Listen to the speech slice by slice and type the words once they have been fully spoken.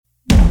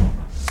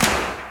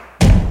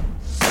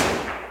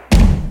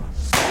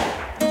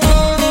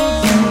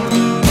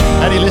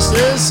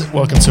listeners,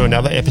 welcome to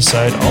another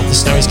episode of the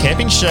Snowy's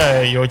Camping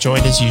Show. You're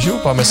joined as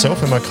usual by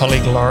myself and my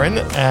colleague Lauren.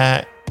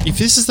 If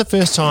this is the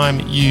first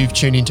time you've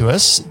tuned into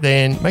us,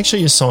 then make sure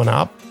you sign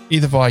up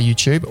either via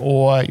YouTube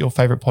or your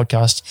favourite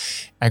podcast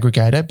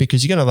aggregator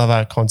because you're going to love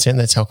our content.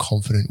 That's how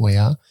confident we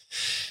are.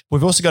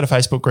 We've also got a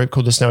Facebook group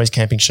called the Snowy's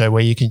Camping Show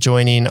where you can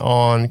join in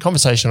on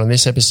conversation on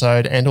this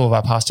episode and all of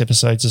our past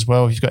episodes as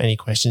well. If you've got any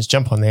questions,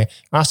 jump on there,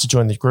 ask to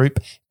join the group,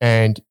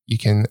 and you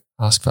can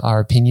ask for our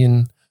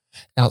opinion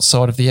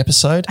outside of the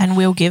episode. And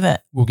we'll give it.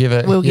 We'll give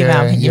it. We'll give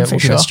our opinion for we'll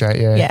sure. Give it straight,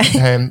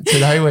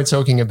 Today we're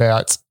talking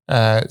about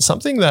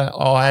something that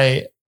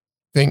I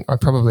think I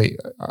probably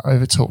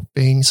overtook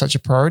being such a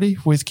priority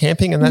with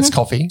camping, and that's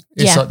coffee.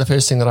 It's like the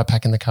first thing that I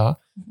pack in the car.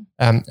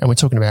 And we're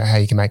talking about how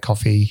you can make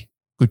coffee,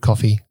 good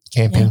coffee,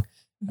 camping.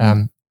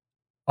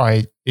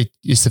 It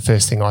is the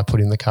first thing I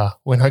put in the car.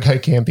 When I go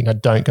camping, I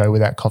don't go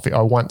without coffee.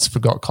 I once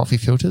forgot coffee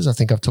filters. I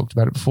think I've talked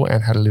about it before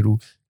and had a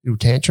little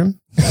tantrum.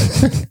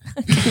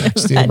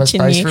 Stealing my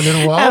space for a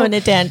little while. Having a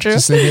tantrum.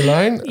 Just leave me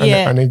alone.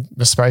 Yeah. I need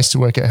my space to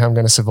work out how I'm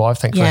going to survive.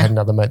 Thankfully, I had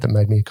another mate that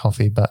made me a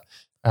coffee, but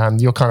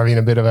you're kind of in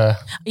a bit of a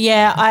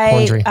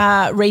quandary.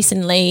 I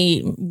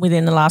recently,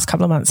 within the last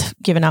couple of months,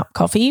 given up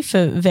coffee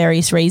for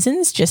various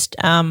reasons.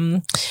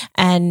 And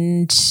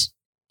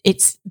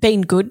it's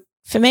been good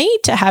for me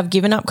to have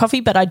given up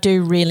coffee, but I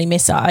do really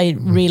miss it. I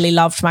really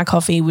loved my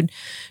coffee, would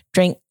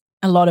drink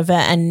a lot of it,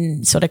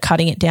 and sort of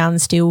cutting it down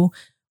still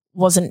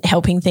wasn't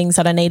helping things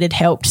that I needed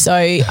helped. So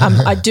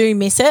I do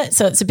miss it.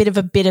 So it's a bit of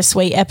a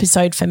bittersweet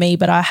episode for me,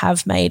 but I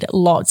have made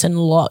lots and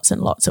lots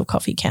and lots of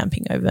coffee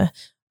camping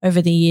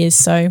over the years.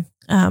 So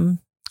I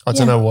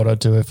don't know what I'd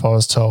do if I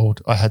was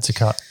told I had to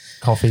cut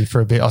coffee for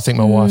a bit. I think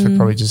my wife would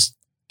probably just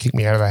kick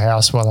me out of the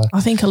house while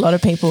I think a lot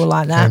of people are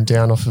like that. I'm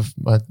down off of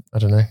my, I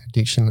don't know,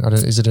 addiction.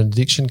 Is it an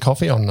addiction,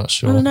 coffee? I'm not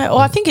sure. I don't know. Well,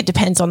 I think it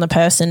depends on the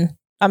person.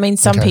 I mean,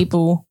 some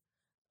people,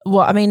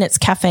 it's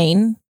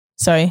caffeine.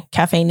 So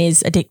caffeine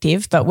is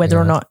addictive, but whether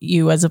or not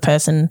you as a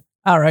person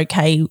are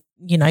okay,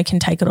 can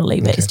take it or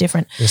leave it is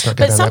different.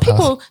 But some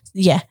people,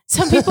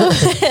 some people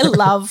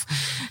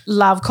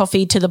love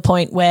coffee to the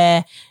point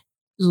where,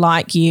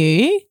 like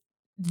you,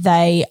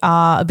 they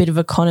are a bit of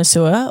a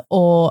connoisseur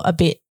or a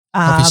bit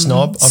coffee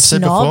snob. I've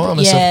said before, I'm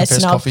a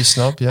self-professed coffee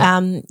snob.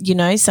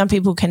 Yeah. Some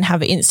people can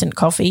have instant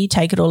coffee,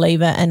 take it or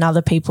leave it, and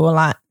other people are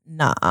like,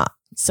 nah.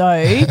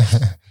 So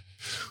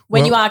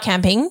when you are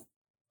camping,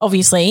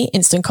 obviously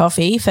instant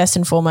coffee, first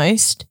and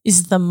foremost,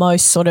 is the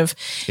most sort of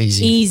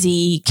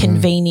easy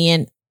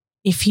convenient.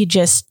 If you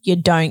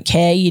don't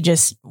care, you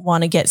just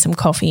want to get some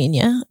coffee in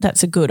you,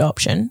 that's a good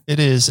option. It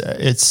is.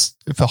 It's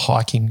for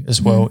hiking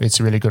as well. It's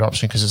a really good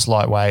option because it's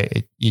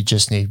lightweight. You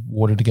just need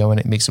water to go in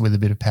it, mix it with a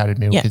bit of powdered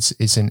milk. Yeah.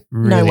 It's a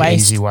really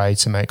easy way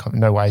to make coffee.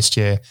 No waste,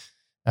 it's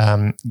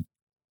a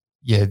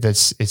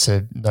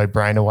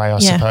no-brainer way, I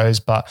suppose.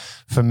 But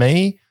for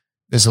me,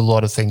 there's a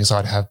lot of things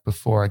I'd have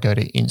before I go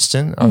to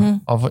instant.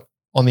 I've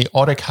on the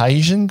odd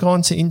occasion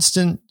gone to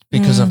instant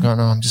because I've gone,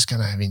 I'm just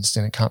going to have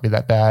instant. It can't be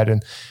that bad.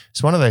 And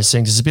it's one of those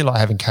things. It's a bit like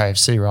having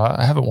KFC, right?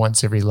 I have it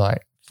once every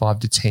 5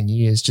 to 10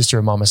 years just to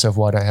remind myself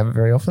why I don't have it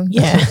very often.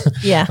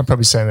 Yeah. I'm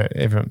probably saying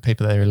that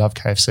people there who love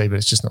KFC, but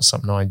it's just not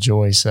something I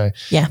enjoy. So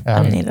I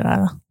don't need it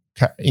either.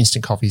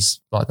 Instant coffee's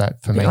like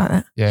that for me. Like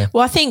that. Yeah.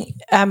 Well, I think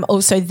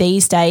also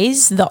these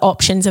days the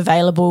options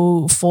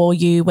available for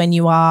you when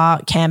you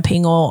are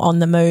camping or on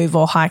the move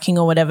or hiking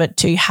or whatever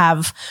to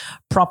have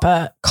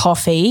proper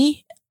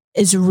coffee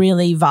is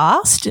really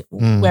vast.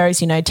 Whereas,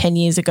 10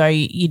 years ago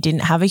you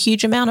didn't have a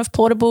huge amount of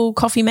portable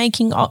coffee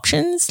making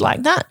options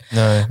like that.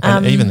 No,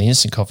 and even the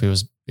instant coffee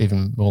was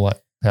even more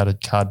like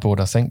powdered cardboard,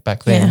 I think,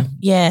 back then.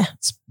 Yeah.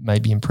 It's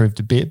maybe improved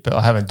a bit, but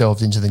I haven't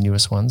delved into the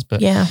newest ones.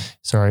 But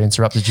sorry, I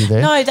interrupted you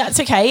there. No, that's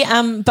okay.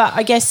 But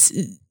I guess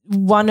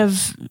one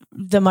of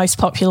the most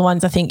popular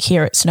ones I think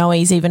here at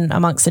Snowy's, even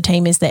amongst the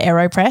team, is the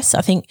AeroPress.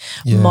 I think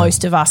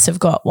most of us have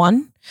got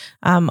one.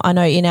 I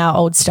know in our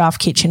old staff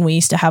kitchen we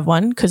used to have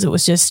one because it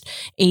was just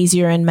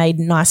easier and made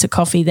nicer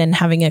coffee than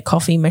having a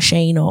coffee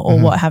machine or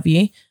what have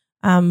you.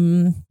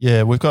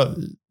 We've got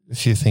a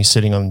few things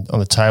sitting on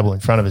the table in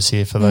front of us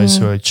here for those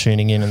who are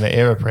tuning in, and the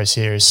AeroPress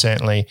here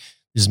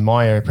is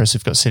my AeroPress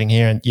we've got sitting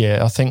here, and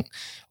I think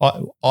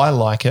I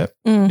like it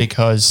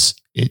because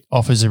it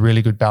offers a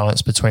really good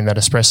balance between that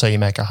espresso you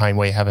make at home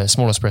where you have a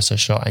small espresso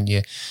shot and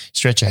you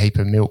stretch a heap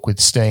of milk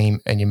with steam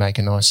and you make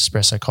a nice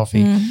espresso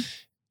coffee.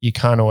 You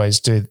can't always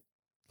do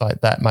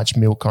like that much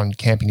milk on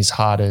camping. Is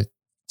harder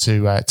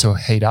to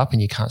heat up,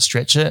 and you can't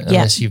stretch it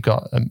unless you've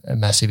got a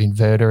massive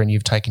inverter and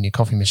you've taken your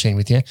coffee machine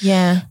with you.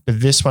 Yeah.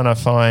 But this one I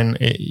find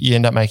you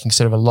end up making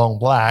sort of a long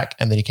black,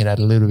 and then you can add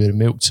a little bit of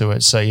milk to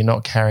it. So you're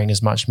not carrying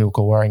as much milk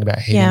or worrying about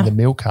heating the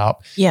milk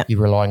up. Yeah.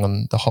 You're relying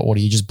on the hot water.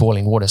 You're just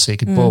boiling water. So you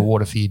could boil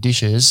water for your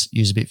dishes,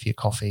 use a bit for your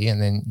coffee,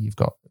 and then you've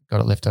got got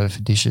it left over for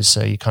dishes.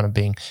 So you're kind of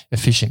being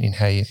efficient in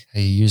how you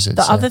use it.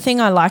 The other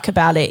thing I like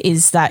about it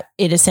is that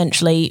it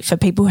essentially, for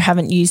people who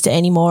haven't used it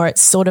anymore,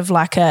 it's sort of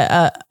like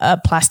a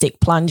plastic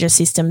plunger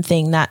system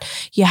thing that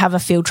you have a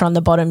filter on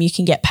the bottom. You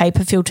can get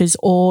paper filters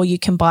or you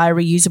can buy a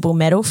reusable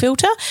metal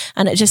filter,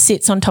 and it just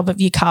sits on top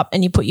of your cup,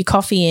 and you put your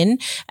coffee in,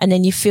 and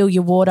then you fill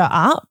your water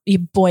up,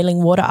 your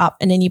boiling water up,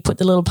 and then you put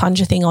the little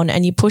plunger thing on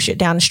and you push it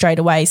down straight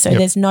away. So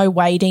there's no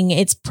waiting.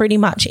 It's pretty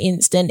much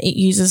instant. It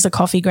uses the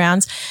coffee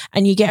grounds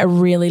and you get a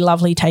really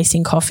lovely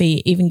tasting coffee.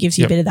 It even gives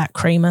you a bit of that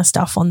creamer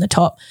stuff on the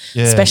top,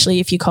 especially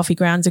if your coffee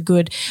grounds are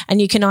good.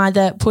 And you can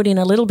either put in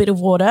a little bit of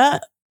water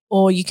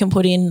or you can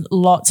put in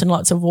lots and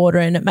lots of water,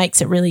 and it makes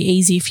it really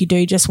easy if you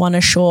do just want a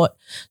short,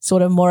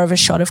 sort of more of a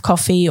shot of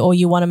coffee, or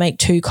you want to make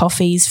 2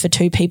 coffees for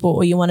 2 people,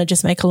 or you want to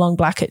just make a long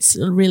black. It's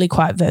really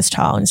quite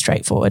versatile and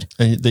straightforward.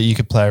 And that you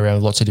could play around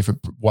with lots of different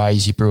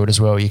ways you brew it as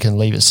well. You can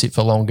leave it sit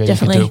for longer.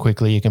 Definitely. You can do it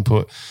quickly. You can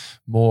put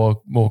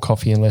more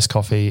coffee and less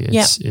coffee.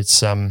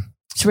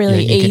 It's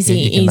really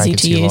easy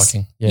to use.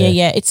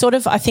 Yeah. It's sort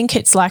of, I think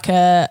it's like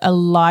a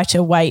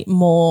lighter weight,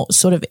 more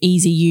sort of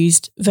easy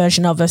used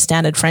version of a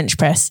standard French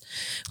press,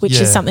 which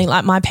is something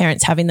like my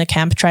parents have in the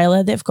camper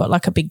trailer. They've got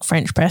like a big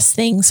French press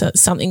thing. So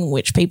it's something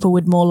which people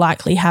would more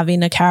likely have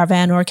in a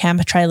caravan or a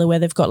camper trailer where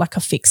they've got like a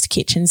fixed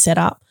kitchen set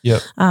up.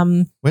 Yep.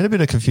 We had a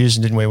bit of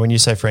confusion, didn't we? When you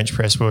say French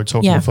press, we were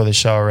talking before the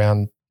show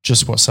around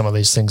just what some of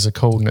these things are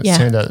called, and it's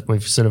turned out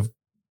we've sort of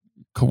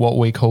what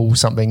we call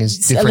something is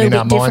different in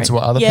our minds to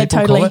what other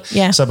people call it.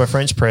 Yeah. So by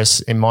French press,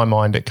 in my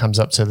mind, it comes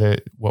up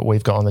to what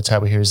we've got on the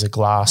table here is a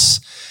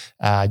glass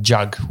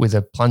jug with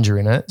a plunger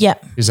in it. Yeah.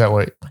 Is that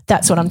what?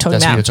 That's what I'm talking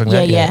about. What you're talking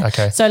about? Yeah.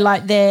 Okay. So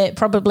like they're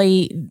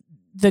probably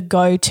the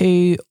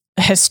go-to,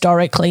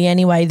 historically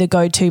anyway, the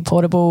go-to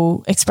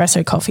portable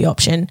espresso coffee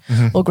option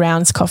or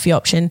grounds coffee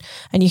option,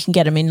 and you can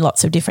get them in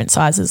lots of different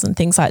sizes and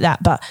things like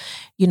that. But,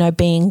 you know,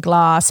 being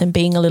glass and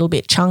being a little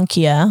bit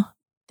chunkier,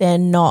 they're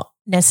not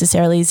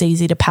necessarily as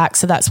easy to pack,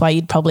 so that's why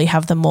you'd probably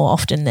have them more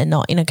often than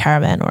not in a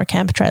caravan or a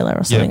camper trailer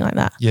or something like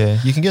that. Yeah,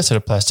 you can get sort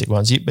of plastic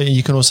ones, but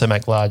you can also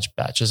make large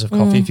batches of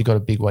coffee. If you've got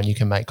a big one, you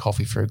can make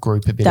coffee for a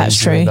group a bit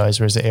easier than those,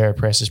 whereas the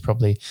AeroPress is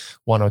probably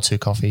 1 or 2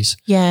 coffees.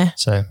 Yeah.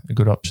 So a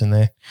good option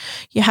there.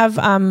 You have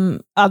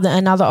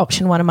another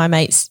option one of my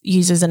mates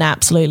uses and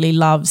absolutely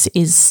loves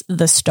is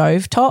the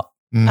stovetop.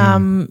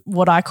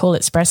 What I call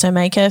espresso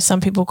maker.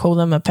 Some people call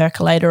them a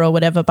percolator or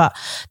whatever, but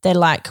they're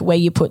like where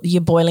you put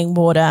your boiling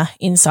water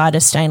inside a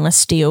stainless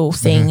steel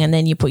thing and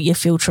then you put your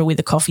filter with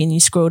the coffee and you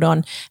screw it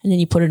on and then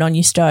you put it on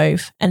your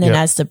stove, and then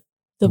as the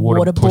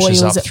water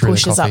boils, it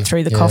pushes up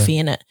through the coffee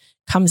and it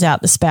comes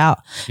out the spout.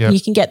 And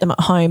you can get them at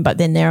home, but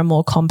then there are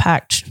more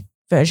compact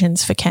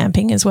versions for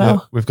camping as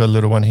well. We've got a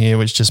little one here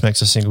which just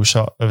makes a single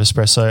shot of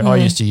espresso. I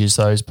used to use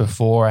those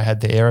before I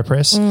had the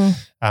AeroPress,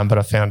 but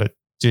I found it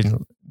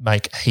didn't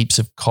make heaps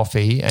of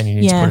coffee and you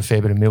need to put a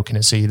fair bit of milk in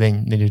it. So you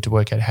then needed to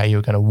work out how you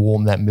were going to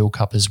warm that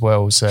milk up as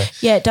well. So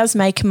it does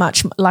make a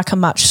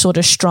much sort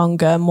of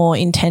stronger, more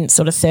intense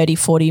sort of 30,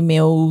 40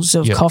 mils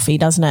of coffee,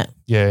 doesn't it?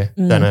 Yeah,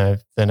 than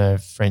a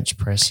French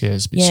press. Yeah,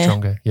 it's a bit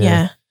stronger.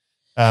 Yeah.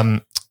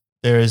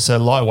 There is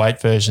lightweight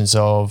versions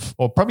of,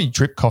 or probably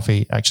drip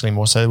coffee actually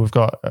more so. We've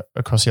got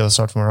across the other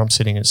side from where I'm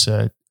sitting, it's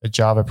a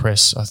Java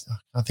press.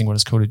 I think what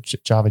it's called, a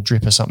Java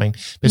drip or something.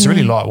 But it's a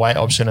really lightweight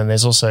option, and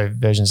there's also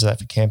versions of that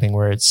for camping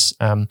where it's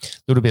a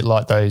little bit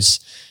like those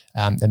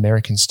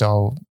American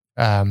style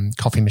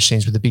coffee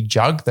machines with a big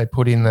jug they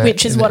put in the,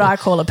 which is what I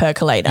call a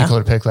percolator. You call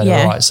it a percolator,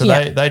 right? So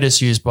they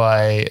just use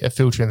by a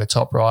filter in the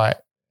top right,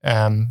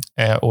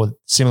 or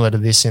similar to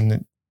this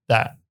in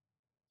that.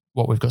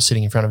 What we've got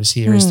sitting in front of us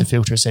here is the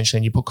filter essentially,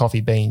 and you put coffee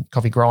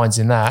grinds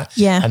in that,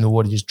 and the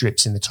water just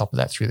drips in the top of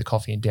that through the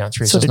coffee and down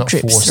through, so it's not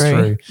forced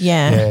through.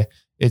 Yeah.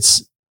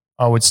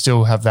 I would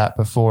still have that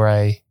before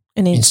an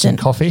instant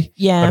coffee,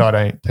 but I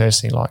don't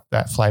personally like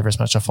that flavour as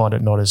much. I find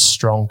it not as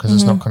strong because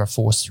it's not kind of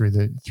forced through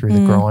the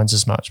grinds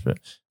as much. But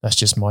that's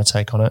just my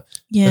take on it.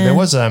 Yeah, but there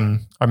was I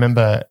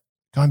remember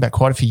going back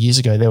quite a few years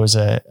ago, there was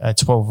a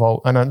 12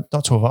 volt,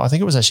 not 12 volt. I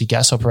think it was actually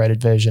gas operated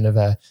version of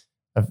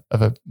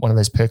one of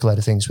those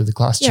percolator things with the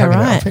glass jug in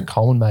it. I think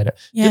Colin made it.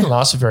 It didn't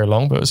last for very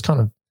long, but it was kind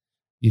of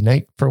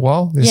unique for a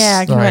while.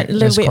 I can a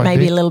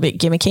little bit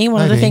gimmicky.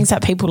 One of the things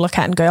that people look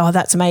at and go, oh,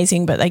 that's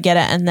amazing, but they get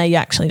it and they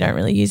actually don't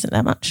really use it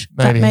that much.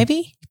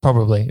 Maybe?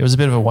 Probably. It was a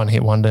bit of a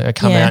one-hit wonder. It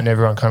came out and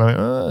everyone kind of went,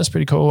 oh, that's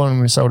pretty cool,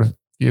 and we sold a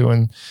few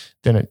and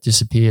then it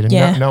disappeared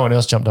and no one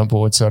else jumped on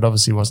board, so it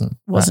obviously wasn't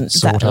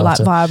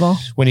that viable.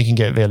 When you can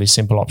get fairly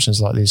simple options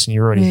like this and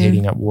you're already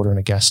heating up water in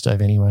a gas stove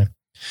anyway.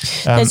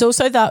 There's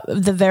also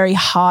the very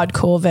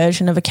hardcore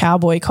version of a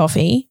cowboy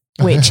coffee,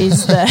 which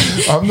is the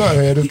I've not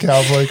heard of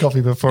cowboy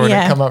coffee before, and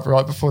it come up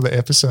right before the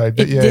episode.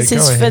 But this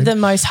is for the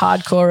most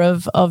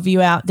hardcore of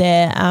you out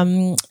there,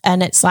 and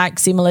it's like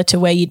similar to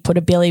where you'd put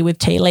a billy with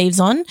tea leaves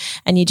on,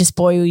 and you just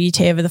boil your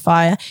tea over the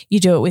fire. You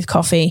do it with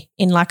coffee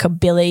in like a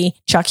billy.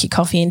 Chuck your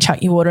coffee and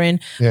chuck your water in.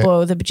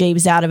 Boil the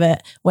bejeebers out of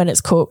it. When it's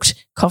cooked,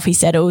 coffee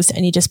settles,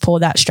 and you just pour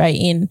that straight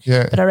in.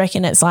 But I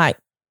reckon it's like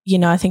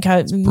I think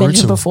I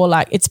mentioned before,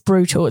 like it's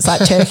brutal. It's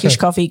like Turkish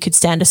coffee, could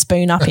stand a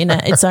spoon up in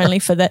it. It's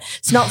only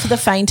it's not for the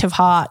faint of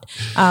heart,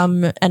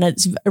 and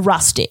it's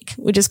rustic.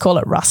 We just call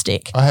it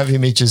rustic. I have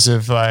images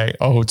of like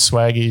old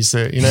swaggies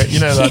that,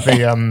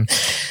 like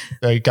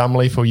the gum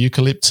leaf or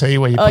eucalypt tea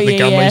where you put the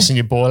gum leaves in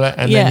your boiler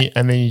and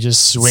then you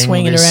just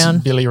swing it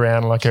around, billy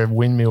around like a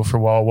windmill for a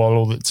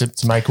while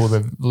to make all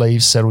the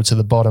leaves settle to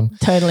the bottom.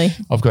 Totally.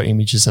 I've got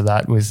images of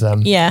that with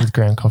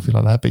ground coffee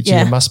like that. But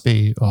it must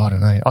be, I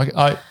don't know.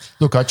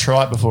 I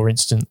try it before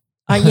instant.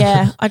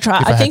 I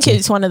try. I think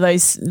it's one of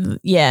those.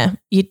 Yeah,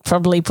 you'd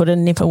probably put a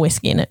nip of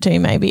whiskey in it too.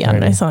 Maybe I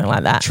don't know, something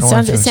like that.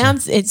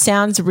 It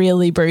sounds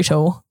really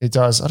brutal. It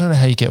does. I don't know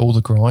how you get all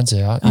the grinds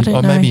out. I don't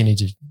know. Maybe you need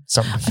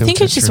something to filter. I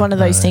think it's just one of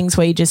those things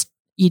where you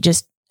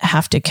just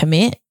have to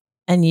commit,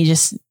 and you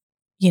just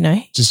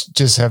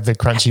just have the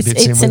crunchy bits in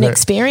with it. It's an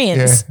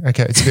experience. Yeah,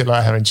 okay. It's a bit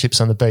like having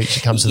chips on the beach.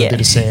 It comes with a bit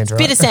of sand, right?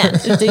 Bit of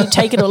sand. Do you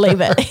take it or leave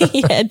it?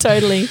 Yeah,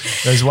 totally.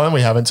 There's one we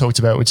haven't talked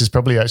about, which is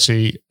probably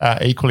actually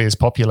equally as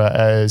popular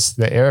as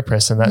the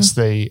AeroPress, and that's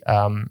the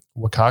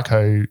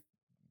Wakako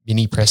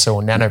mini presser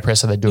or nano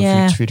presser. They do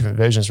a few different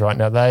versions right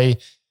now.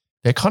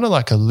 They're kind of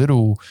like a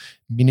little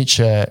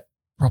miniature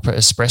proper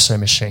espresso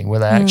machine where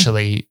they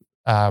actually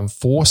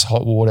force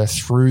hot water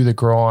through the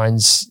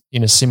grinds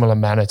in a similar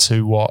manner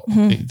to what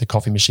the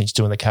coffee machines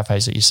do in the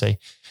cafes that you see.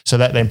 So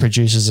that then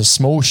produces a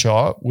small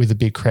shot with a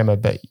big crema,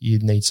 but you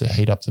need to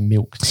heat up the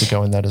milk to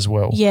go in that as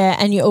well. Yeah,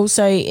 and you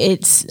also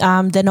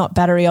they're not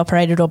battery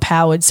operated or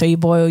powered, so you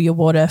boil your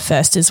water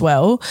first as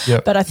well.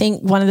 Yep. But I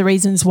think one of the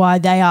reasons why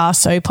they are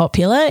so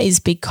popular is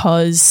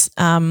because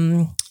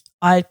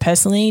I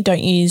personally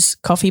don't use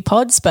coffee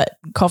pods, but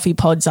coffee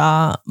pods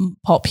are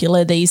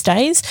popular these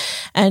days.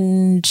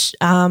 And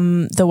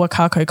the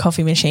Wakako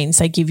coffee machines,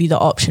 they give you the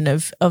option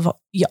of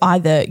you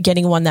either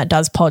getting one that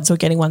does pods or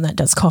getting one that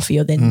does coffee,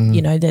 or then,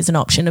 there's an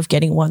option of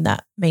getting one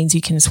that means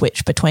you can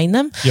switch between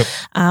them. Yep.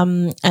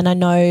 And I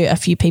know a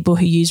few people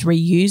who use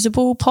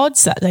reusable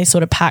pods that they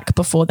sort of pack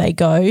before they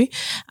go.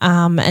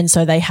 And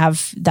so they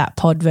have that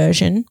pod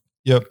version.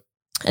 Yep.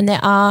 And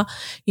there are,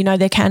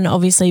 there can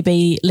obviously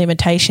be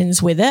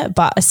limitations with it,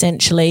 but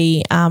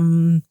essentially,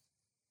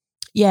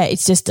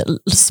 it's just a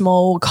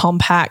small,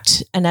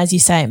 compact, and as you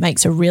say, it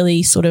makes a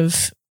really sort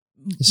of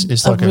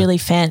it's like really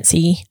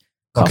fancy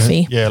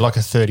coffee. Like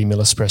a 30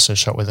 ml espresso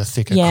shot with a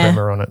thicker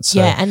crema on it. So.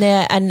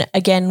 Yeah, and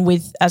again,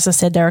 as I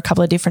said, there are a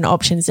couple of different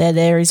options there.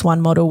 There is one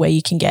model where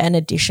you can get an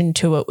addition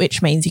to it,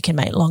 which means you can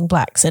make long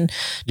blacks and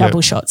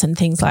double shots and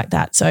things like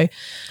that. So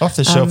off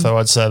the shelf, though,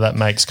 I'd say that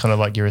makes kind of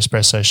like your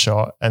espresso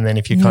shot. And then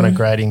if you're kind of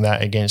grading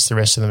that against the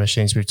rest of the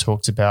machines we've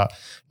talked about,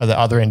 at the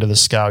other end of the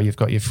scale, you've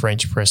got your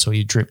French press or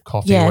your drip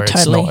coffee where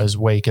it's not as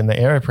weak. And the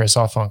AeroPress,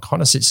 I find,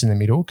 kind of sits in the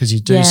middle because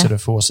you do sort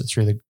of force it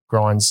through the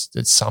grinds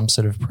at some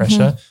sort of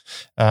pressure.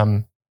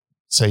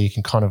 So you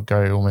can kind of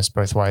go almost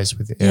both ways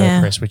with the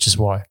AeroPress, which is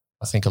why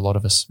I think a lot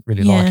of us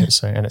really like it.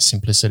 So, and its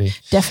simplicity.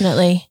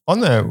 Definitely. On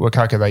the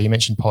Wakako, though, you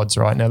mentioned pods,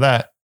 right? Now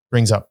that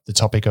brings up the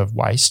topic of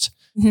waste.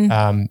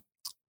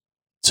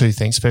 Two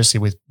things. Firstly,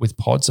 with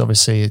pods,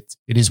 obviously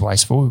it is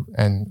wasteful.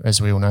 And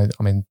as we all know,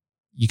 I mean,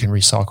 you can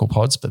recycle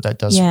pods, but that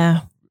does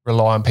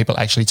rely on people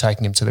actually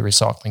taking them to the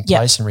recycling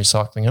place and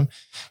recycling them.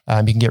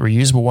 You can get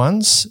reusable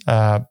ones,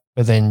 but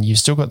then you've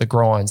still got the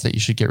grinds that you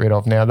should get rid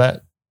of. Now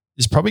that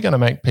is probably going to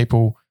make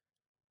people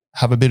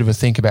have a bit of a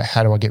think about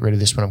how do I get rid of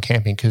this when I'm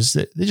camping, because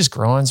they're just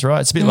grinds,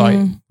 right? It's a bit like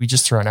we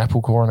just throw an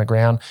apple core on the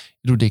ground,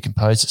 it'll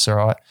decompose, it's all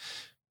right.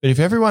 But if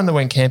everyone that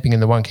went camping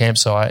in the one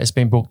campsite, it's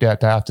been booked out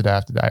day after day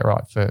after day,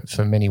 right,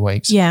 for many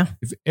weeks. Yeah.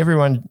 If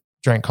everyone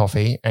drank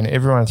coffee and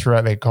everyone threw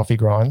out their coffee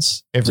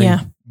grinds every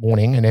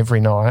morning and every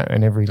night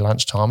and every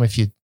lunchtime, if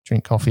you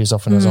drink coffee as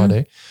often as I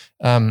do,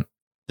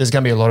 there's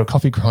going to be a lot of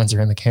coffee grinds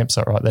around the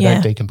campsite, right? They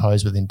don't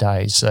decompose within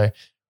days. So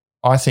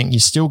I think you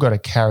still got to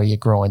carry your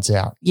grinds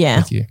out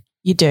with you.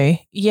 You do.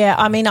 Yeah.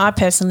 I mean, I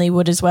personally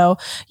would as well.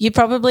 You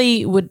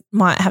probably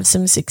might have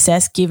some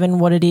success given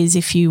what it is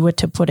if you were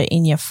to put it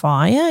in your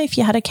fire. If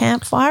you had a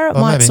campfire, it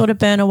might sort of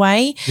burn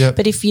away. Yep.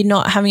 But if you're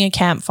not having a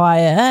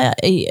campfire,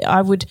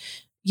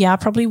 I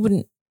probably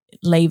wouldn't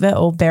leave it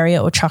or bury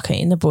it or chuck it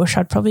in the bush.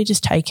 I'd probably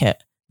just take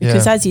it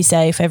because as you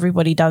say, if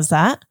everybody does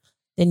that,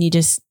 then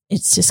it's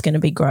just going to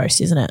be gross,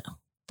 isn't it?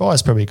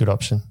 Fire's probably a good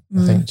option.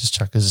 I think just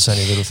chuck, because it's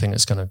only a little thing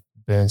that's going to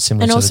burn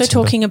similar and to also the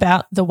timber. Talking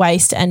about the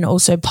waste and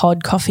also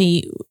pod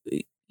coffee,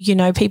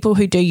 people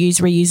who do use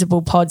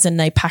reusable pods and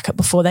they pack it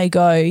before they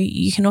go,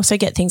 you can also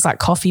get things like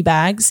coffee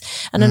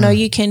bags. And I know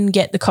you can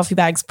get the coffee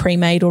bags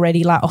pre-made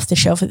already, like off the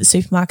shelf at the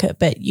supermarket,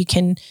 but you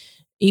can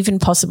even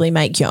possibly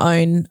make your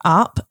own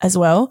up as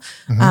well.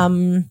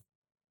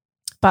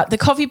 But the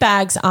coffee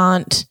bags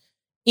aren't,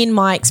 in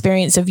my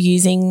experience of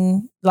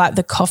using like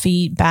the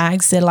coffee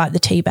bags, they're like the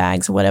tea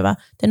bags or whatever,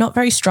 they're not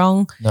very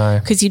strong. No.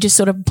 Because you just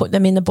sort of put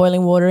them in the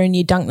boiling water and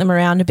you dunk them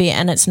around a bit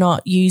and it's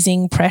not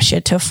using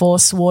pressure to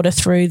force water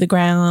through the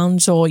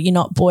grounds, or you're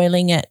not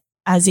boiling it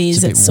as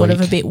is. It's sort of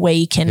a bit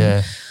weak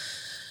and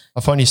I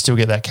find you still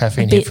get that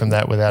caffeine hit from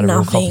that without a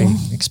real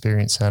coffee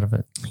experience out of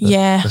it. But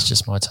that's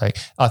just my take.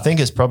 I think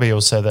it's probably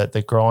also that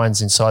the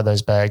grinds inside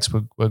those bags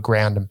were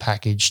ground and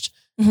packaged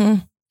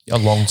a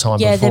long time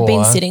before. Yeah, they've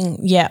been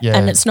sitting,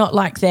 and it's not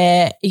like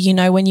they're,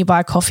 when you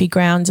buy coffee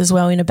grounds as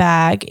well in a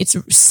bag, it's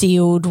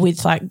sealed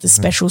with like the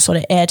special sort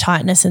of air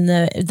tightness and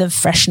the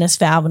freshness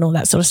valve and all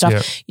that sort of stuff.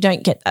 Yeah. You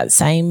don't get that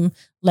same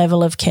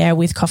level of care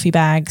with coffee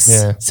bags.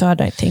 Yeah. So I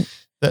don't think.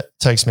 That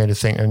takes me to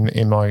think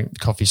in my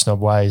coffee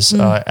snob ways,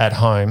 at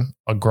home,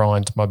 I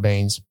grind my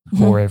beans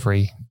before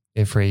every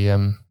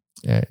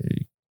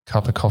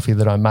cup of coffee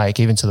that I make,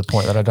 even to the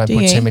point that I don't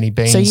put too many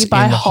beans. So you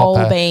buy in the whole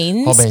hopper.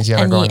 beans, whole beans,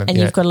 and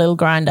you've got a little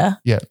grinder.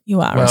 Yeah,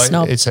 you are a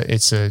snob.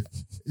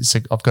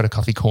 I've got a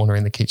coffee corner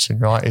in the kitchen,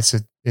 right? It's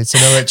an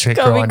electric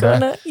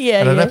grinder.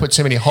 Yeah, and I don't put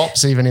too many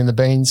hops even in the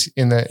beans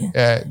in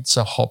the.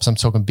 So hops, I'm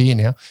talking beer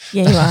now.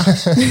 Yeah, you are.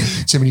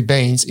 Too many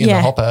beans in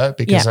the hopper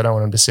because I don't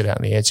want them to sit out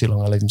in the air too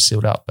long. I leave them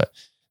sealed up, but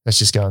that's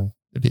just going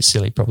a bit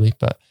silly probably.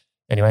 But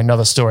anyway,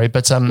 another story.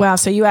 But wow,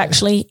 so you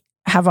actually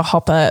have a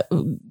hopper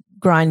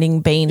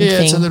grinding bean thing. Yeah,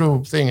 it's a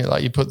little thing.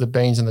 Like you put the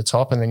beans in the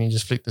top and then you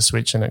just flick the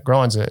switch and it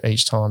grinds it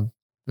each time.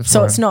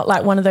 So it's not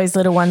like one of those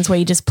little ones where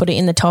you just put it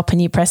in the top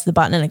and you press the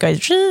button and it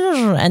goes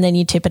and then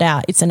you tip it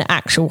out. It's an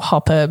actual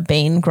hopper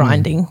bean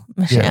grinding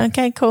machine. Yeah.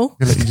 Okay, cool.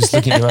 You're just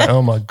looking at like,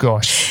 oh my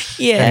gosh.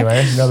 Yeah.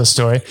 Anyway, another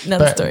story.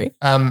 Story.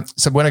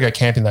 So when I go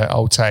camping though,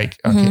 I'll take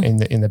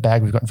in the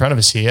bag we've got in front of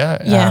us here.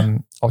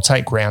 I'll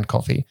take ground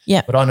coffee.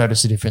 Yeah. But I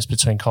notice the difference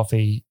between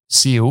coffee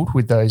sealed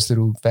with those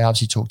little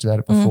valves you talked about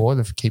it before,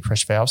 the keep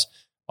fresh valves.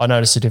 I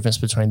notice the difference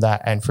between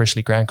that and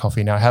freshly ground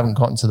coffee. Now I haven't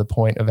gotten to the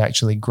point of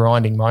actually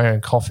grinding my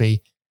own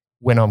coffee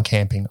when I'm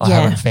camping. I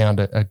haven't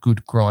found a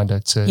good grinder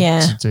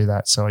to do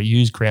that. So I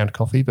use ground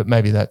coffee, but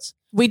maybe that's.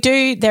 We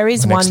do. There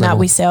is one that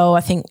we sell.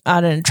 I think,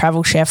 I don't know,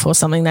 Travel Chef or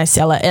something. They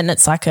sell it, and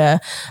it's like a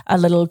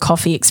little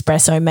coffee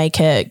espresso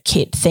maker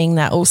kit thing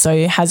that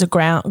also has a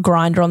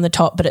grinder on the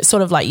top. But it's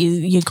sort of like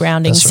you're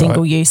grounding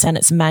single use, and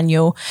it's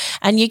manual.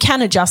 And you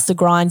can adjust the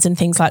grinds and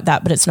things like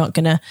that, but it's not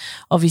going to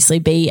obviously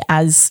be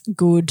as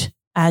good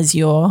as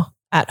your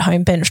at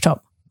home benchtop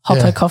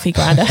hopper coffee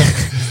grinder.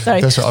 So,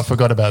 that's right. I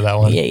forgot about that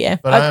one. Yeah.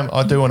 But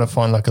I do want to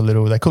find like a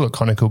little, they call it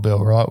conical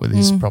bell, right? With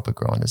these proper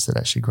grinders that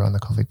actually grind the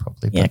coffee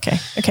properly. But okay,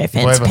 fancy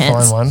if I ever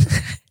pants. find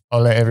one,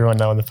 I'll let everyone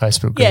know on the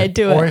Facebook group. Yeah,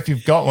 do it. Or if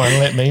you've got one,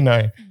 let me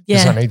know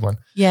because I need one.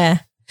 Yeah.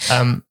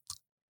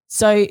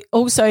 So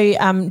also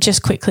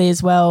just quickly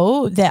as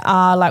well, there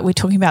are, like we're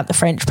talking about the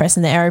French press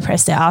and the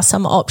AeroPress, there are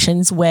some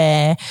options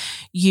where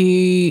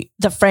the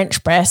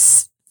French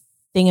press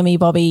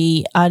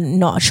thingamybobby, I'm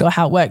not sure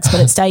how it works, but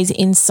it stays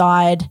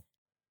inside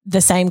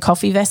the same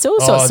coffee vessel.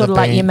 So it's sort of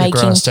like you're making.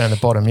 The grass down the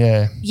bottom,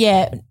 yeah.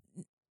 Yeah.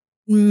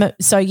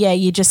 So,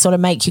 you just sort of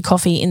make your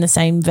coffee in the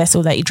same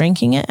vessel that you're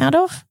drinking it out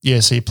of?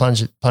 Yeah, so you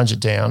plunge it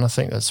down. I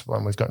think that's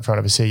one we've got in front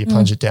of us here. You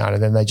plunge it down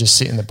and then they just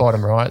sit in the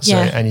bottom, right? So,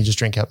 and you just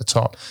drink out the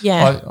top.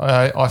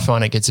 Yeah. I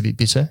find it gets a bit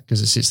bitter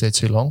because it sits there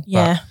too long.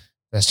 Yeah.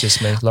 But that's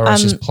just me.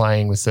 Laura's just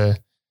playing with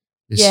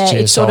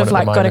it's sort of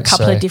like got a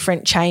couple of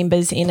different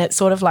chambers in it,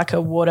 sort of like a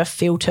water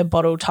filter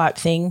bottle type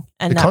thing.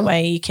 And that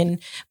way you can,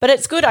 but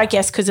it's good, I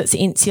guess, because it's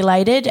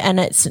insulated and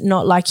it's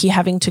not like you're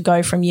having to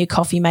go from your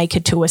coffee maker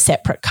to a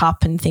separate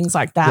cup and things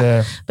like that.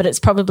 Yeah. But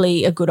it's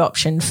probably a good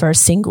option for a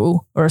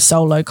single or a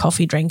solo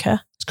coffee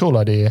drinker. It's a cool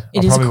idea.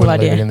 It is a cool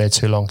idea. Leave it in there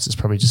too long because it's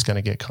probably just going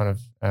to get kind of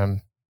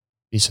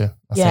bitter,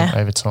 I think,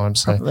 over time.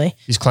 So probably.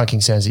 These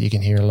clunking sounds that you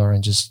can hear,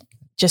 Lauren, just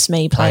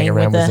me playing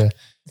around with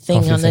the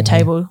thing on the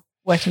table.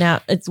 Working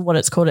out, it's what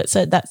it's called. That's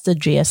the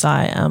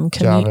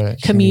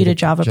GSI commuter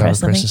Java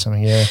press or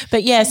something. Yeah,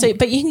 but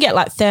but you can get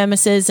like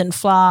thermoses and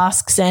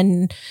flasks,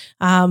 and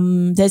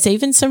there's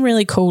even some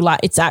really cool,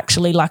 like it's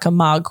actually like a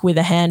mug with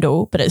a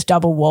handle, but it's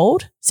double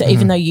walled. So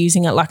even though you're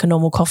using it like a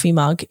normal coffee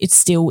mug, it's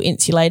still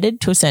insulated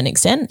to a certain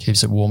extent.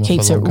 Keeps it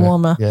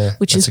warmer.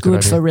 Which is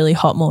good for really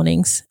hot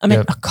mornings. I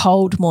mean,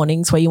 cold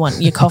mornings where you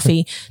want your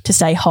coffee to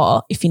stay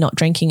hot if you're not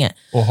drinking it,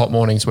 or hot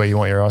mornings where you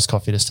want your iced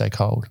coffee to stay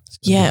cold.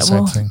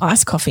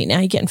 Iced coffee. Now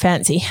you're getting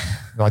fancy.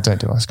 I don't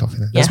do iced coffee.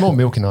 There's more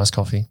milk in iced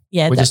coffee.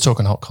 Yeah, we're just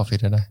talking hot coffee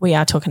today. We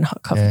are talking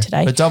hot coffee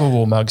today. But double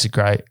wall mugs are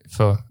great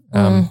for.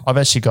 I've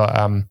actually got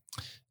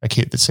a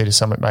kit that Cedar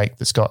Summit make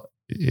that's got.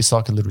 It's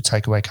like a little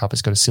takeaway cup.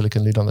 It's got a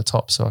silicone lid on the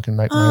top, so I can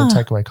make my own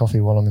takeaway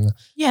coffee while I'm in the.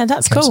 Yeah,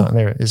 that's cool.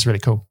 There, it's really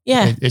cool.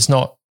 Yeah, it's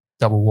not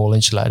double wall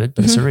insulated,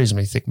 but it's a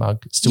reasonably thick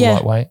mug. It's still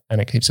lightweight,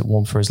 and it keeps it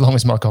warm for as long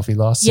as my coffee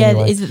lasts. Yeah,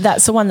 anyway.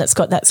 That's the one that's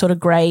got that sort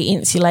of grey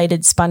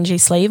insulated spongy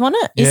sleeve on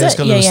it. It's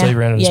got a little sleeve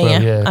around it as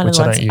well. Yeah, which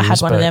I don't use. I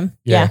had one of them.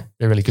 Yeah,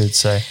 they're really good.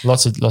 So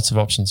lots of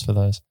options for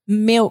those.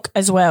 Milk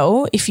as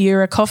well. If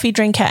you're a coffee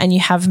drinker and you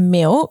have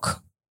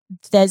milk,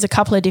 there's a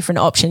couple of different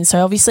options.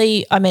 So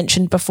obviously I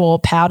mentioned before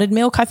powdered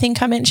milk, I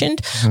think I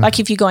mentioned.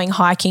 Like if you're going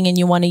hiking and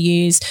you want to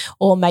use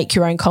or make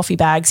your own coffee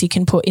bags, you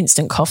can put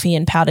instant coffee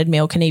and powdered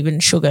milk and even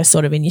sugar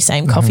sort of in your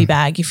same coffee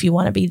bag if you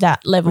want to be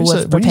that level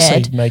of prepared. When you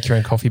say make your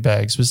own coffee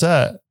bags, was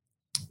that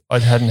 – I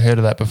hadn't heard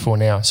of that before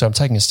now, so I'm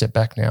taking a step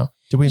back now.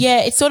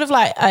 Yeah, it's sort of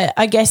like,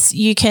 I guess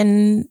you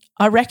can,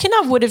 I reckon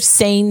I would have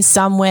seen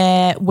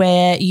somewhere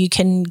where you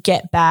can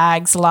get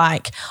bags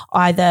like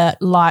either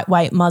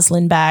lightweight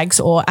muslin bags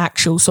or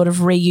actual sort of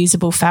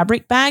reusable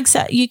fabric bags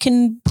that you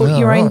can put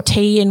your own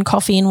tea and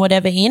coffee and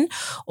whatever in,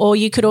 or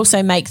you could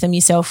also make them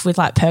yourself with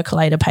like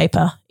percolator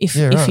paper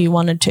if you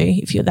wanted to,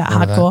 if you're that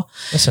hardcore.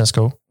 That sounds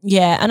cool.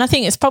 Yeah, and I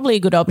think it's probably a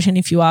good option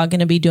if you are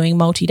going to be doing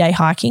multi-day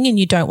hiking and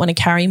you don't want to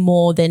carry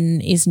more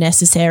than is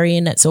necessary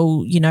and it's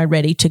all,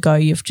 ready to go.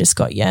 You've just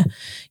got your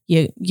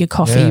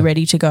coffee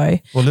ready to go.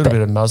 Well, a little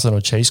bit of muslin or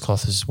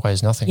cheesecloth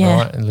weighs nothing,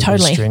 right? And a little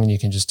bit of string and you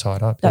can just tie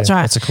it up. That's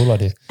right. That's a cool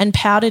idea. And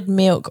powdered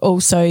milk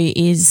also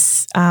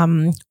is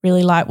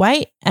really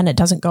lightweight and it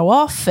doesn't go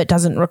off. It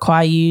doesn't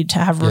require you to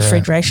have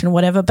refrigeration or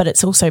whatever, but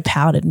it's also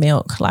powdered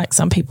milk. Like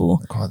some people.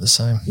 Not quite the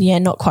same. Yeah,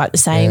 not quite the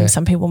same. Yeah.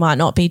 Some people might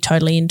not be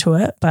totally into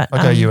it. But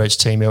I go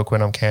UHT milk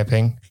when I'm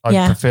camping.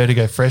 I prefer to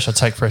go fresh. I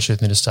take fresh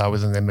with me to start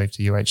with and then move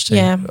to UHT.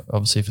 Yeah.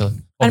 Obviously for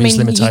obvious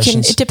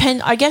limitations. It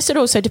depends. I guess it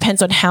also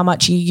depends on how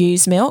much you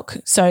use milk.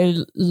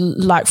 So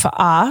like for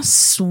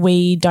us,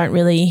 we don't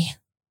really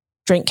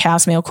drink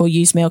cow's milk or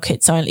use milk.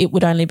 It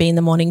would only be in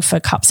the morning for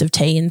cups of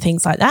tea and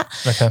things like that.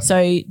 Okay.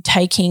 So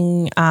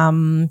taking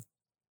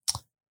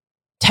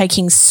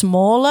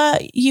smaller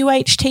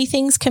UHT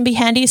things can be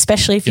handy,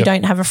 especially if you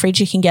don't have a fridge.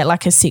 You can get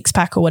like a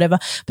 6-pack or whatever.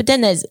 But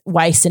then there's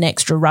waste and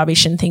extra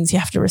rubbish and things you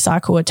have to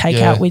recycle or take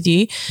out with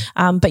you.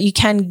 But you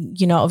can,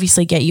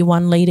 obviously get your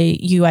 1 litre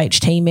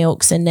UHT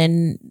milks, and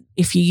then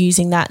if you're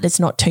using that, there's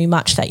not too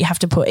much that you have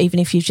to put, even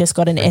if you've just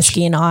got an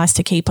esky and ice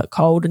to keep it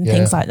cold and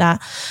things like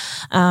that.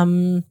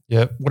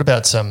 What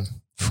about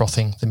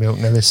frothing the milk?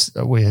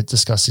 Now we had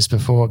discussed this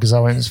before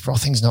because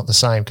frothing's not the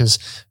same because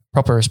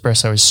proper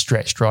espresso is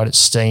stretched, right? It's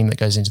steam that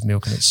goes into the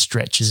milk and it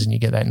stretches and you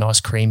get that nice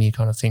creamy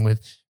kind of thing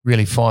with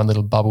really fine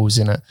little bubbles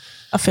in it.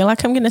 I feel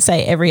like I'm going to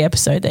say every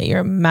episode that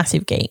you're a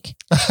massive geek.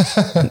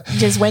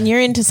 Just when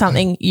you're into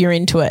something, you're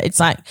into it.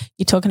 It's like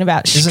you're talking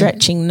about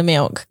stretching the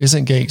milk.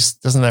 Doesn't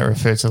that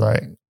refer to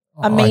like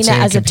I mean it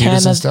as a term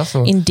of stuff,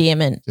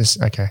 endearment.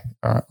 Okay.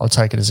 All right. I'll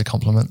take it as a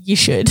compliment. You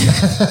should.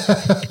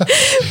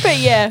 But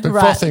yeah, the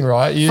frothing,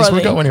 right?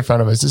 We've got one in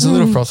front of us. It's a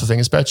little frother thing.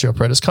 It's battery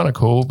operated. It's kind of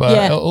cool,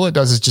 but all it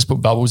does is just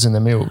put bubbles in the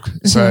milk.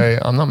 So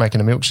I'm not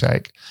making a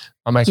milkshake.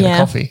 I'm making a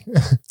coffee.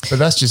 But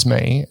that's just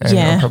me. And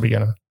I'm probably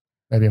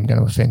maybe I'm going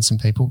to offend some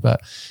people,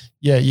 but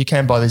yeah, you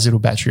can buy these little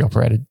battery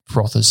operated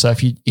frothers. So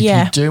if you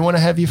do want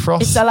to have your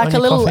froth, it's like a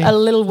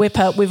little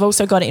whipper. We've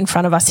also got it in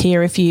front of us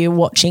here. If you're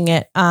watching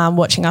us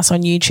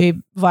on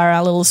YouTube via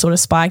our little sort of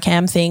spy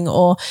cam thing,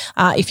 or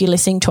if you're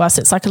listening to us,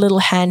 it's like a little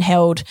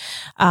handheld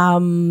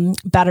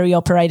battery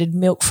operated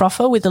milk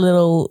frother with a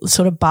little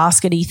sort of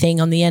baskety thing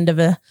on the end of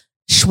a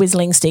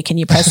swizzling stick, and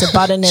you press a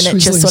button and it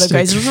just sort of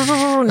goes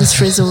and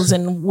shrizzles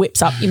and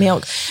whips up your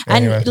milk.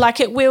 And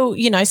like it will,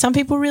 some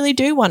people really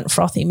do want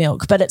frothy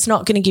milk, but it's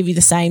not going to give you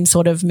the same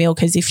sort of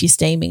milk as if you're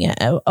steaming it,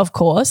 of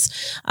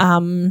course. I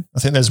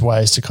think there's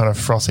ways to kind of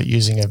froth it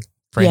using a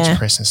French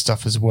press and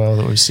stuff as well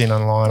that we've seen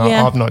online.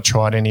 I've not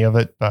tried any of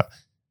it, but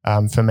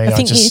for me, I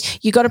think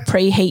you got to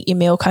preheat your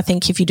milk. I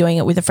think if you're doing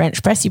it with a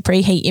French press, you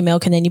preheat your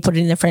milk and then you put it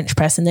in the French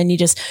press and then you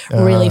just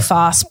really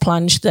fast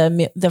plunge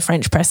the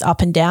French press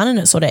up and down and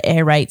it sort of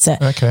aerates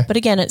it. Okay. But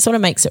again, it sort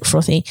of makes it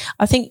frothy.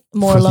 I think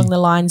more along the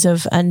lines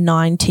of a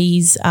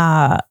 90s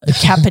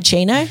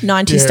cappuccino,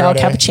 90s style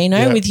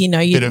cappuccino with,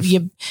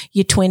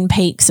 your Twin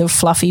Peaks of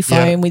fluffy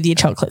foam with your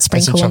chocolate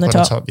sprinkle on the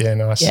top. Yeah,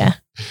 nice. Yeah.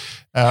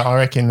 I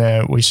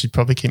reckon we should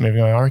probably keep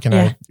moving on. I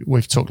reckon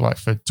we've talked like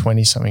for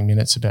 20-something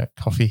minutes about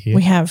coffee here.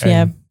 We have,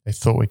 They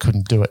thought we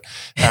couldn't do it.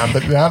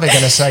 But now they're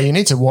going to say you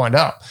need to wind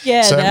up.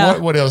 Yeah.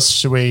 So what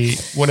else can we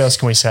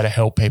say to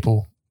help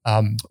people?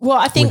 Well,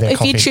 I think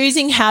if you're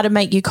choosing how to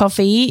make your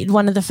coffee,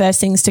 one of the first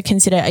things to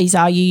consider is,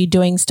 are you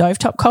doing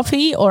stovetop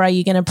coffee or are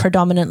you going to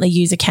predominantly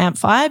use a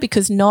campfire?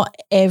 Because not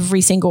every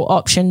single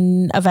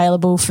option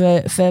available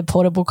for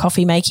portable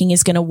coffee making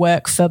is going to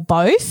work for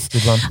both.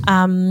 Good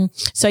one.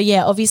 So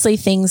yeah, obviously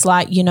things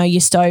like, your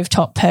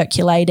stovetop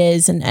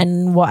percolators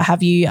and what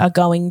have you are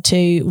going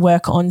to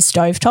work on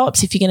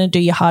stovetops. If you're going to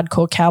do your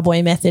hardcore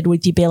cowboy method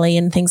with your billy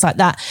and things like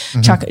that,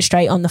 chuck it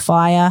straight on the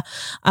fire.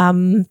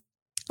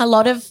 A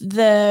lot of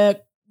the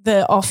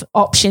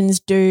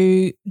options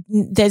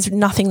there's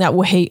nothing that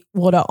will heat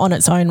water on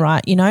its own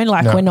right,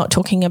 we're not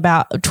talking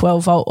about a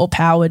 12-volt or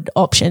powered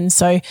option.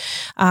 So,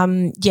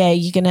 you're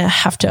going to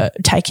have to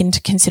take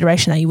into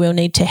consideration that you will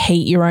need to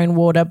heat your own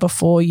water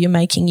before you're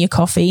making your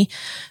coffee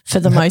for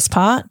the most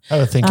part.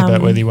 Have a think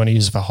about whether you want to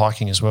use it for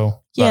hiking as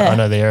well. Yeah. I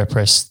know the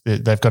AeroPress,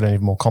 they've got an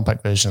even more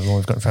compact version of the one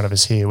we've got in front of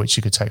us here, which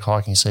you could take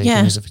hiking so you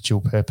can use it for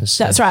dual purpose.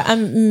 That's right.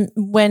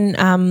 When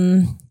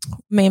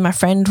me and my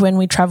friend, when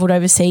we travelled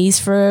overseas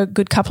for a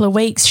good couple of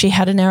weeks, she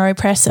had an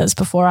AeroPress. That was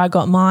before I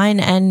got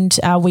mine, and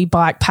we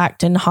bike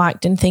packed and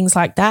hiked and things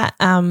like that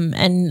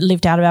and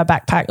lived out of our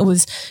backpack. It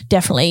was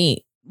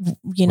definitely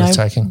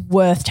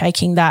worth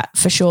taking that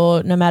for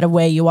sure, no matter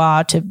where you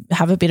are, to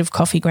have a bit of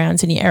coffee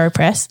grounds in your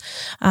AeroPress.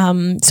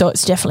 So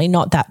it's definitely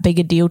not that big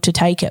a deal to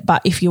take it.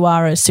 But if you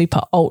are a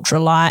super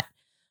ultra light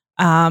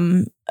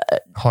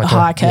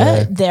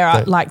hiker, there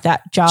are like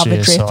that Java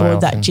GSI drip or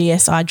that often.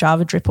 GSI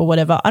Java drip or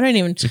whatever. I don't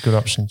even. It's a good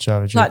option,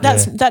 Java drip. Like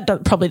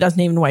that probably doesn't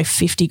even weigh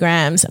 50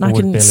 grams, and I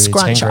Would can barely be 10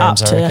 scrunch it up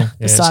grams, I to reckon.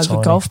 the Yeah, size it's of a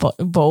tiny. golf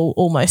ball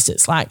almost.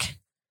 It's like,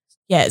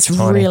 yeah, it's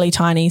Tiny. really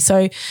tiny.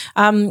 So,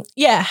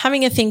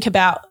 having a think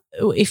about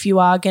if you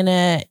are going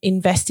to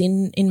invest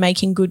in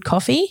making good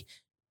coffee,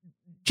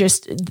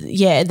 just,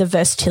 the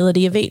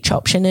versatility of each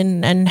option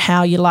and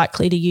how you're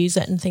likely to use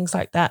it and things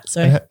like that.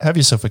 So And have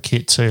yourself a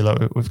kit too.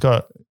 Like we've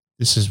got,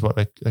 this is what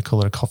they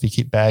call it, a coffee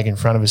kit bag in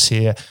front of us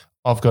here.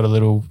 I've got a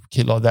little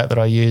kit like that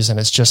I use, and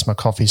it's just my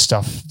coffee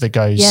stuff that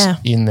goes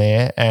in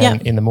there.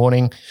 And in the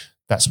morning,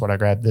 that's what I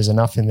grab. There's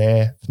enough in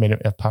there for me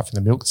to, apart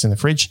from the milk that's in the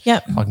fridge.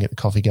 Yep. I can get the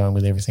coffee going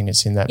with everything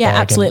that's in that bag. yeah, and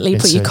absolutely.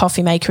 Put it's your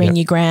coffee maker in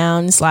your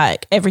grounds,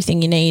 like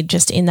everything you need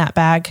just in that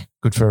bag.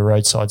 good for a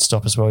roadside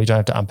stop as well. You don't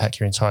have to unpack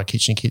your entire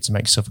kitchen kit to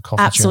make yourself a coffee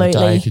during the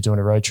Absolutely. day if you're doing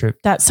a road trip.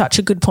 That's such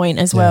a good point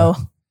as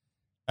well.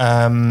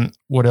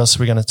 What else are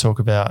we going to talk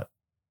about?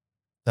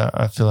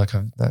 I feel like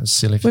that was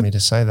silly for me to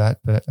say that,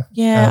 but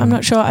Yeah, I'm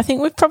not sure. I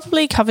think we've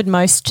probably covered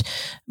most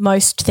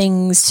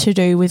things to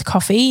do with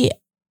coffee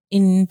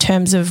in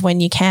terms of when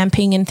you're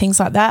camping and things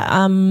like that.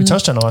 we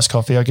touched on iced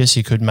coffee. I guess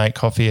you could make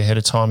coffee ahead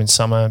of time in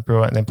summer,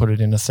 brew it, and then put it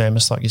in a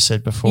thermos, like you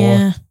said before.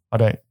 Yeah.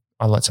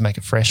 I like to make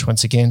it fresh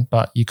once again,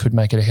 but you could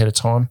make it ahead of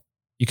time.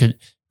 You could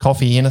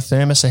coffee in a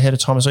thermos ahead of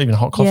time as well, even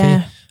hot coffee.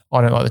 Yeah.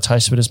 I don't like the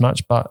taste of it as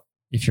much, but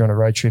if you're on a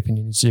road trip and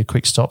you need to do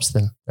quick stops,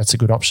 then that's a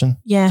good option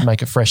Yeah, to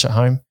make it fresh at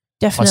home.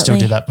 definitely. I still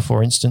do that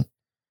before instant.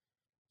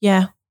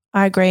 Yeah,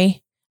 I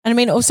agree. And I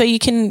mean, also you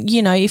can,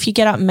 if you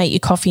get up and make your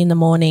coffee in the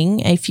morning,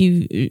 if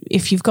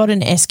you've got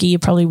an esky, you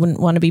probably wouldn't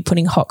want to be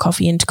putting hot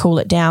coffee in to cool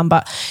it down.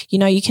 But,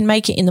 you can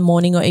make it in the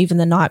morning or even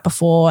the night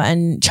before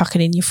and chuck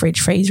it in your fridge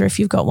freezer if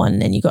you've got one.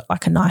 And then you've got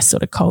like a nice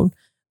sort of cold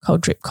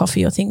drip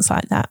coffee or things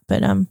like that.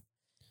 But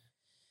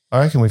I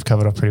reckon we've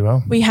covered up pretty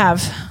well. we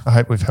have, I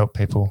hope we've helped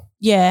people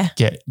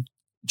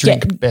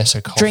drink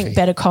better coffee. Drink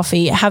better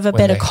coffee, have a when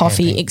better they're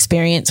coffee camping.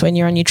 experience when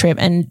you're on your trip,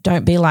 and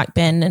don't be like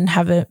Ben and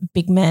have a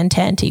big man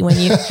tanty when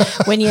you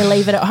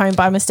leave it at home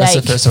by That's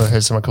mistake. the first time I've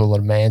heard someone call it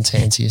a man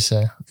tanty.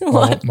 So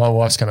my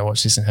wife's going to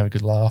watch this and have a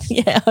good laugh.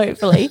 Yeah,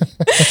 hopefully.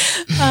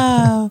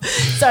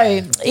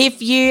 So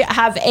if you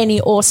have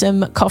any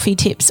awesome coffee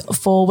tips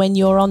for when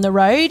you're on the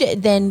road,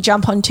 then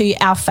jump onto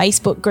our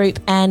Facebook group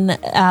and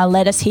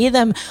let us hear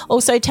them.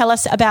 Also tell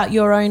us about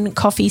your own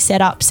coffee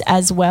setups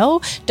as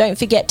well. Don't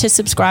forget to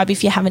subscribe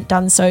if you haven't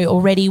done so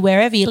already,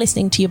 wherever you're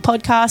listening to your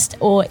podcast,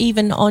 or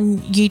even on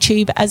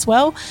YouTube as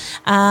well.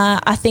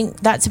 I think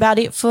that's about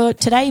it for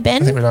today,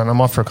 Ben. I think we're done.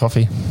 I'm off for a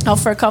coffee.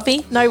 Off for a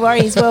coffee? No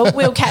worries.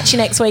 We'll catch you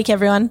next week,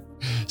 everyone.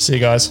 See you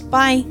guys.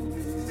 Bye.